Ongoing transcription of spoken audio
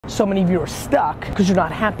so many of you are stuck because you're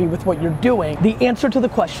not happy with what you're doing. The answer to the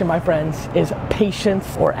question, my friends, is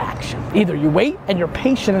patience or action. Either you wait and you're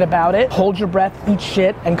patient about it, hold your breath, eat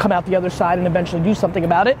shit, and come out the other side and eventually do something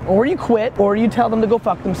about it, or you quit, or you tell them to go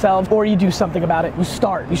fuck themselves, or you do something about it. You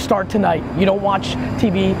start tonight. You don't watch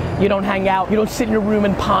TV, you don't hang out, you don't sit in your room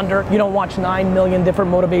and ponder, you don't watch 9 million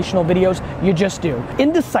different motivational videos, you just do.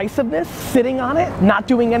 Indecisiveness, sitting on it, not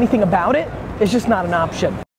doing anything about it, is just not an option.